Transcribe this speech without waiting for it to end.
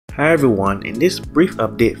Hi everyone, in this brief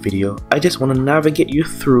update video, I just want to navigate you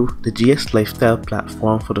through the GSLifestyle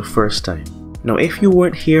platform for the first time. Now if you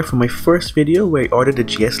weren't here for my first video where I ordered the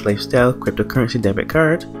GSLifestyle Cryptocurrency Debit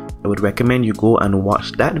Card, I would recommend you go and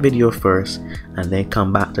watch that video first and then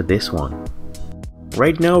come back to this one.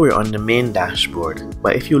 Right now we're on the main dashboard,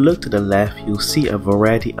 but if you look to the left, you'll see a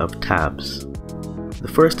variety of tabs.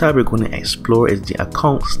 The first tab we're going to explore is the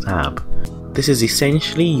Accounts tab. This is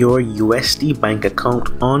essentially your USD bank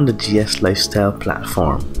account on the GSLifestyle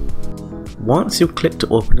platform. Once you click to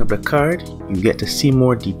open up the card, you get to see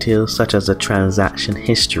more details such as the transaction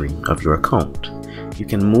history of your account. You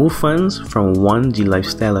can move funds from one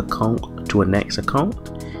GSLifestyle account to a next account.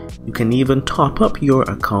 You can even top up your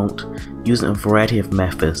account using a variety of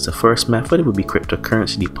methods. The first method would be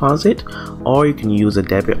cryptocurrency deposit, or you can use a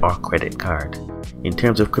debit or credit card. In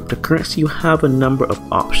terms of cryptocurrency, you have a number of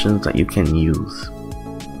options that you can use.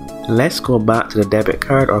 Let's go back to the debit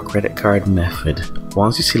card or credit card method.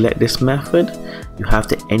 Once you select this method, you have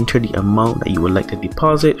to enter the amount that you would like to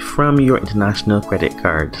deposit from your international credit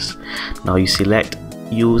cards. Now you select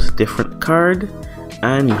use different card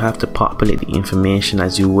and you have to populate the information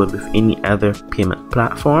as you would with any other payment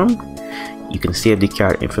platform. You can save the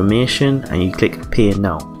card information and you click pay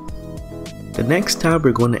now. The next tab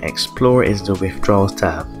we're going to explore is the Withdrawals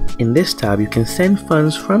tab. In this tab, you can send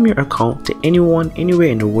funds from your account to anyone anywhere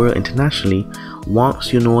in the world internationally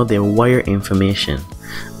once you know their wire information.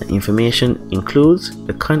 The information includes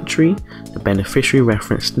the country, the beneficiary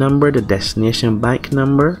reference number, the destination bank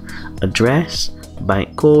number, address,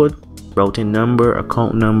 bank code, routing number,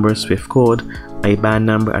 account number, SWIFT code, IBAN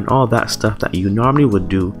number, and all that stuff that you normally would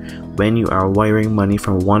do when you are wiring money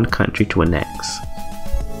from one country to the next.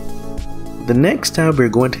 The next tab we're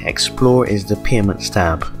going to explore is the Payments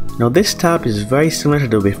tab. Now this tab is very similar to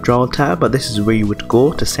the Withdrawal tab, but this is where you would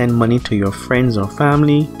go to send money to your friends or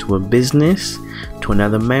family, to a business, to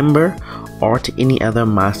another member, or to any other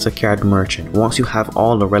MasterCard merchant once you have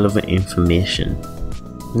all the relevant information.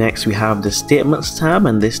 Next we have the Statements tab,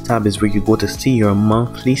 and this tab is where you go to see your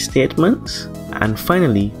monthly statements. And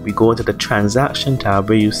finally we go to the Transaction tab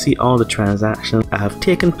where you see all the transactions that have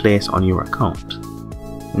taken place on your account.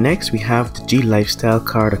 Next we have the GSLifestyle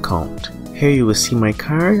card account. Here you will see my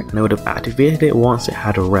card and I would have activated it once it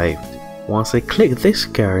had arrived. Once I click this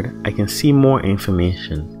card, I can see more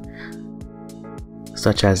information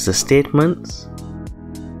such as the statements,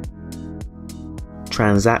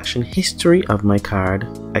 transaction history of my card.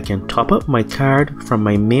 I can top up my card from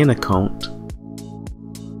my main account,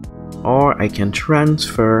 or I can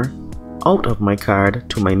transfer out of my card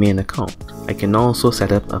to my main account. I can also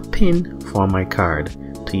set up a PIN for my card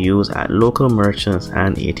to use at local merchants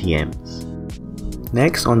and ATMs.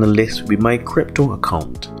 Next on the list will be my crypto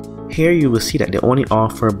account. Here you will see that they only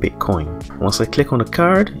offer Bitcoin. Once I click on the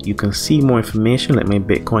card, you can see more information like my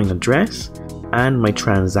Bitcoin address and my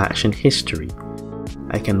transaction history.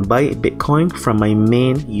 I can buy Bitcoin from my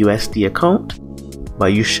main USD account,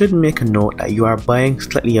 but you should make a note that you are buying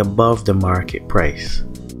slightly above the market price.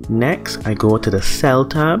 Next, I go to the Sell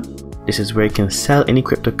tab. This is where you can sell any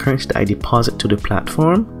cryptocurrency that I deposit to the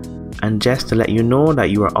platform, and just to let you know that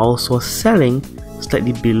you are also selling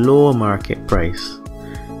slightly below market price.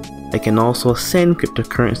 I can also send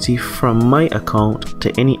cryptocurrency from my account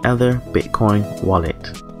to any other Bitcoin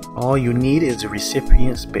wallet. All you need is the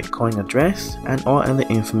recipient's Bitcoin address, and all other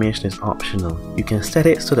information is optional. You can set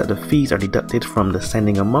it so that the fees are deducted from the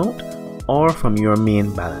sending amount or from your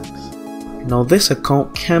main balance. Now this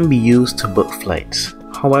account can be used to book flights.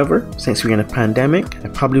 However, since we're in a pandemic, I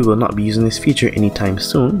probably will not be using this feature anytime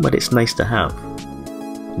soon, but it's nice to have.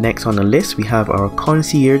 Next on the list we have our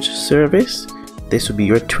concierge service. This will be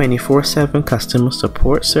your 24/7 customer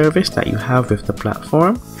support service that you have with the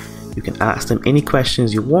platform. You can ask them any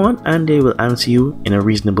questions you want and they will answer you in a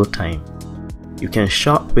reasonable time. You can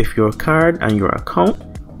shop with your card and your account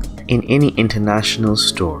in any international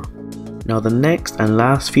store. Now the next and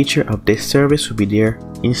last feature of this service will be their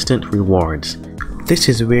instant rewards. This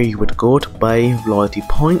is where you would go to buy loyalty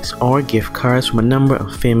points or gift cards from a number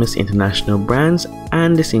of famous international brands,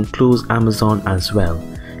 and this includes Amazon as well.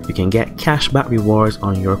 You can get cashback rewards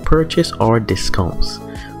on your purchase or discounts,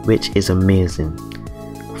 which is amazing.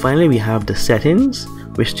 Finally we have the settings,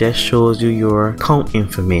 which just shows you your account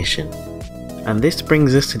information. And this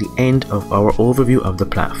brings us to the end of our overview of the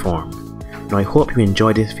platform. Now I hope you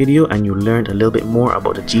enjoyed this video and you learned a little bit more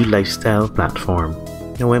about the GSLifestyle platform.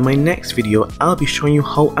 Now in my next video, I'll be showing you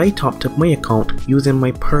how I topped up my account using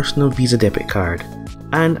my personal Visa debit card.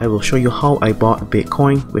 And I will show you how I bought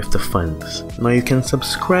Bitcoin with the funds. Now you can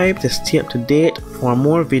subscribe to stay up to date for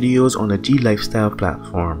more videos on the GSLifestyle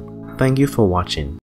platform. Thank you for watching.